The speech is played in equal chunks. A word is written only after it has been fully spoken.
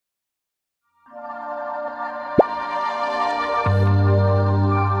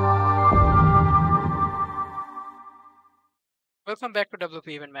Welcome back to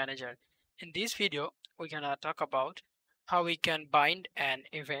WP Event Manager. In this video, we're gonna talk about how we can bind an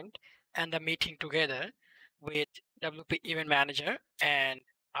event and a meeting together with WP Event Manager and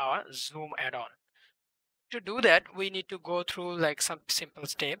our Zoom add-on. To do that, we need to go through like some simple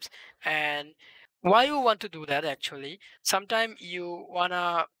steps. And why you want to do that actually, sometimes you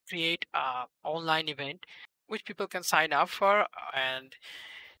wanna create a online event which people can sign up for, and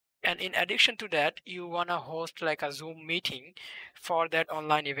in addition to that, you want to host like a Zoom meeting for that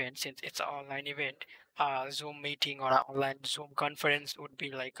online event. Since it's an online event, Zoom meeting or an online Zoom conference would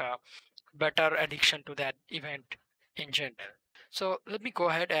be like a better addition to that event in general. So let me go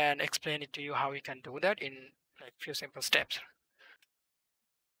ahead and explain it to you how we can do that in like few simple steps.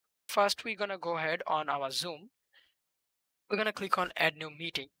 First, we're gonna go ahead on our Zoom. We're gonna click on add new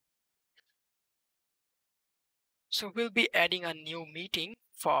meeting. So we'll be adding a new meeting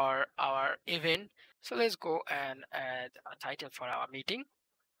for our event. So let's go and add a title for our meeting.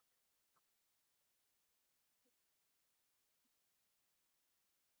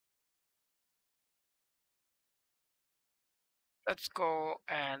 Let's go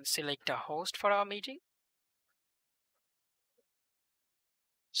and select a host for our meeting.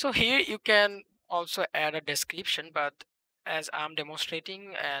 So here you can also add a description, but as I'm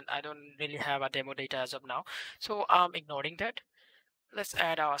demonstrating and I don't really have a demo data as of now, so I'm ignoring that. Let's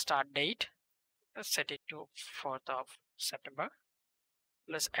add our start date. Let's set it to 4th of September.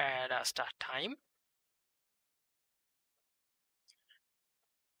 Let's add a start time.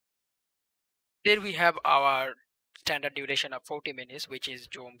 There we have our standard duration of 40 minutes, which is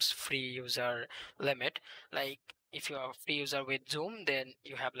Zoom's free user limit. Like if you are a free user with Zoom, then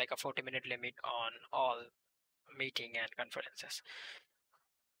you have like a 40-minute limit on all meeting and conferences.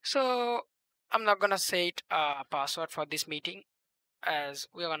 So I'm not gonna set a password for this meeting as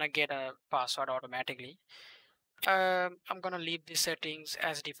we're gonna get a password automatically. I'm gonna leave the settings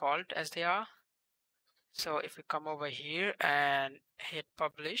as default as they are. So if we come over here and hit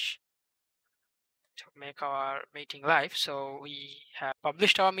publish to make our meeting live, so we have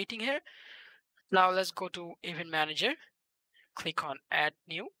published our meeting here. Now let's go to Event Manager, click on Add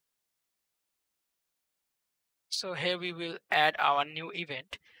New. So here we will add our new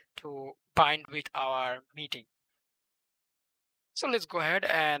event to bind with our meeting. So let's go ahead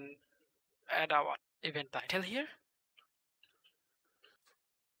and add our event title here.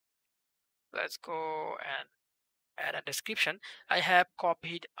 Let's go and add a description. I have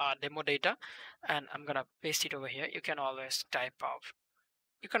copied our demo data and I'm gonna paste it over here. You can always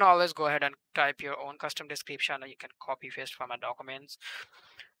go ahead and type your own custom description, or you can copy paste from our documents.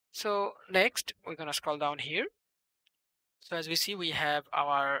 So next we're gonna scroll down here. So as we see, we have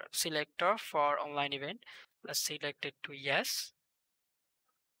our selector for online event. Let's select it to yes.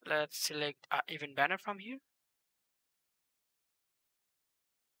 Let's select our event banner from here.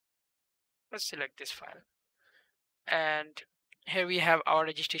 Let's select this file. And here we have our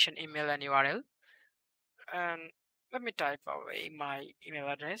registration email and URL. And let me type away my email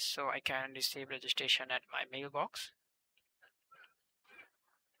address so I can receive registration at my mailbox.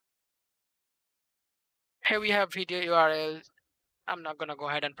 Here we have video URL. I'm not gonna go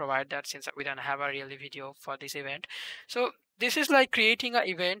ahead and provide that since we don't have a really video for this event. So this is like creating an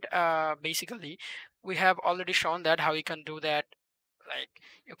event. Basically, we have already shown that how you can do that. Like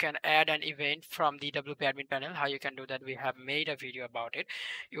you can add an event from the WP admin panel. How you can do that, we have made a video about it.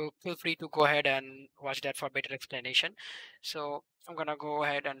 You feel free to go ahead and watch that for better explanation. So I'm gonna go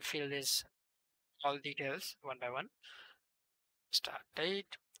ahead and fill this all details one by one. Start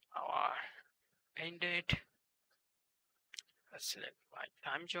date, our end date. Let's select my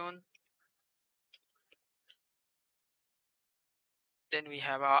time zone. Then we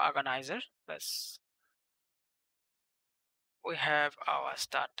have our organizer. We have our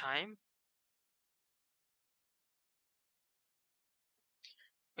start time.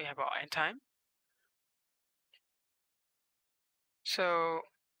 We have our end time. So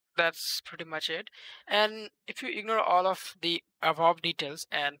that's pretty much it. And if you ignore all of the above details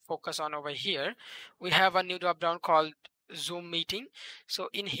and focus on over here, we have a new drop down called Zoom meeting. So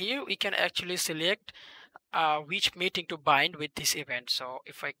in here we can actually select which meeting to bind with this event. So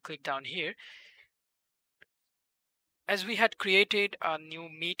if I click down here, as we had created a new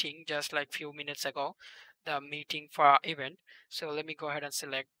meeting just like few minutes ago, the meeting for our event. So let me go ahead and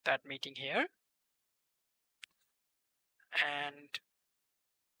select that meeting here. And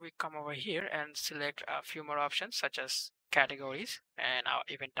we come over here and select a few more options such as categories and our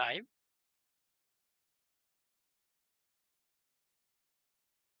event type.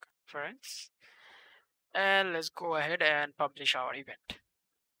 Conference. And let's go ahead and publish our event.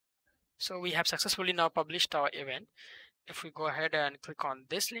 So we have successfully now published our event. if we go ahead and click on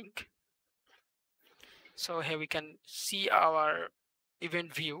this link, so here we can see our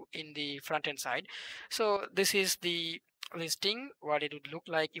event view in the front end side. So this is the listing, what it would look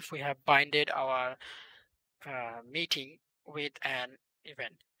like if we have binded our meeting with an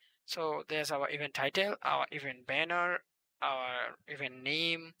event. So there's our event title, our event banner, our event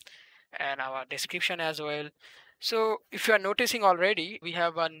name, and our description as well. So if you are noticing already, we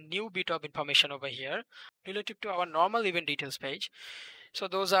have a new bit of information over here relative to our normal event details page. So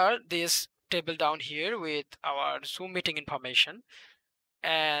those are this table down here with our Zoom meeting information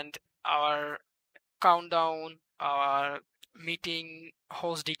and our countdown, our meeting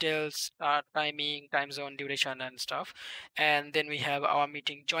host details, timing, time zone, duration, and stuff. And then we have our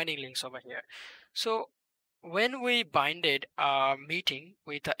meeting joining links over here. So when we binded our meeting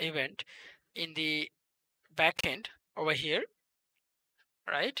with the event in the backend over here,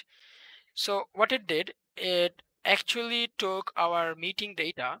 right? So what it did, it actually took our meeting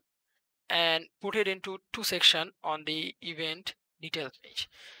data and put it into two sections on the event details page.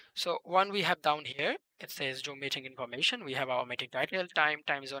 So one we have down here, it says Zoom meeting information. We have our meeting title,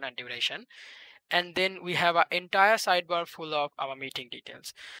 time zone, and duration. And then we have an entire sidebar full of our meeting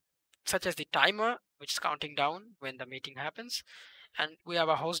details, such as the timer, which is counting down when the meeting happens. And we have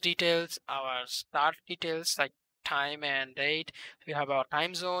our host details, our start details like time and date. We have our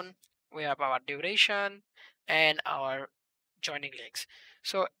time zone, we have our duration, and our joining links.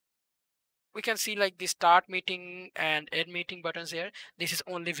 So we can see like the start meeting and end meeting buttons here. This is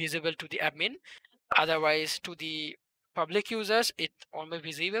only visible to the admin. Otherwise, to the public users, it's only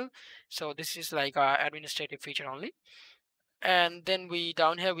visible. So this is like our administrative feature only. And then we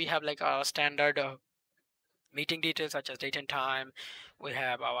down here, we have like our standard meeting details such as date and time. We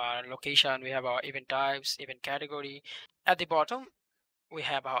have our location, we have our event types, event category. At the bottom, we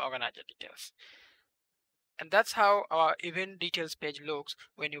have our organizer details. And that's how our event details page looks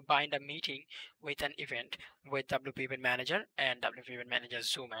when you bind a meeting with an event with WP Event Manager and WP Event Manager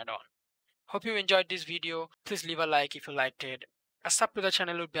Zoom add-on. Hope you enjoyed this video. Please leave a like if you liked it. A sub to the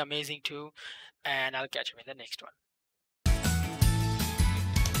channel would be amazing too. And I'll catch you in the next one.